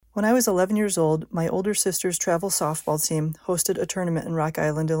When I was 11 years old, my older sister's travel softball team hosted a tournament in Rock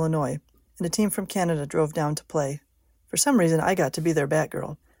Island, Illinois, and a team from Canada drove down to play. For some reason, I got to be their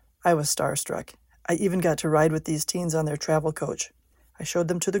Batgirl. I was starstruck. I even got to ride with these teens on their travel coach. I showed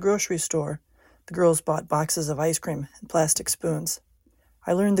them to the grocery store. The girls bought boxes of ice cream and plastic spoons.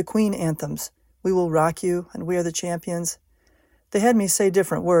 I learned the Queen anthems, "We Will Rock You" and "We Are the Champions." They had me say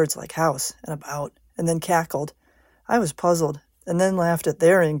different words like house and about, and then cackled. I was puzzled, and then laughed at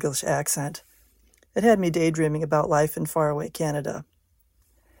their English accent. It had me daydreaming about life in faraway Canada.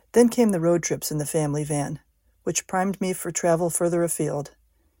 Then came the road trips in the family van, which primed me for travel further afield.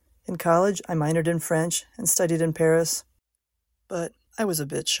 In college, I minored in French and studied in Paris, but I was a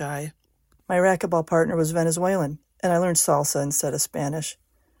bit shy. My racquetball partner was Venezuelan, and I learned salsa instead of Spanish.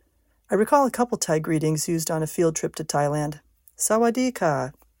 I recall a couple Thai greetings used on a field trip to Thailand. Sawadee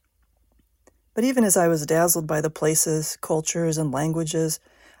ka. But even as I was dazzled by the places, cultures, and languages,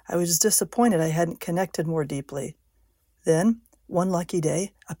 I was disappointed I hadn't connected more deeply. Then, one lucky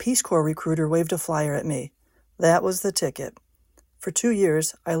day, a Peace Corps recruiter waved a flyer at me. That was the ticket. For 2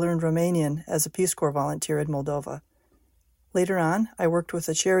 years, I learned Romanian as a Peace Corps volunteer in Moldova. Later on, I worked with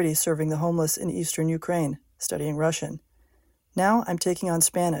a charity serving the homeless in eastern Ukraine, studying Russian. Now I'm taking on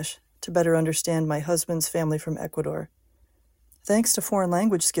Spanish to better understand my husband's family from Ecuador. Thanks to foreign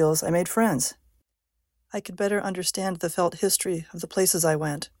language skills, I made friends. I could better understand the felt history of the places I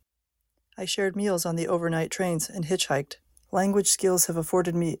went. I shared meals on the overnight trains and hitchhiked. Language skills have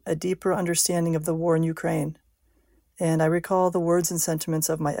afforded me a deeper understanding of the war in Ukraine. And I recall the words and sentiments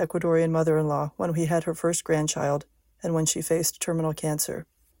of my Ecuadorian mother-in-law when we had her first grandchild and when she faced terminal cancer.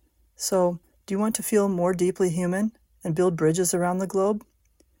 So, do you want to feel more deeply human and build bridges around the globe?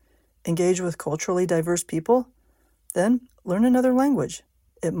 Engage with culturally diverse people? Then learn another language.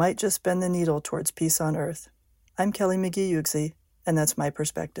 It might just bend the needle towards peace on earth. I'm Kelli McGee Yugsi, and that's my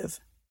perspective.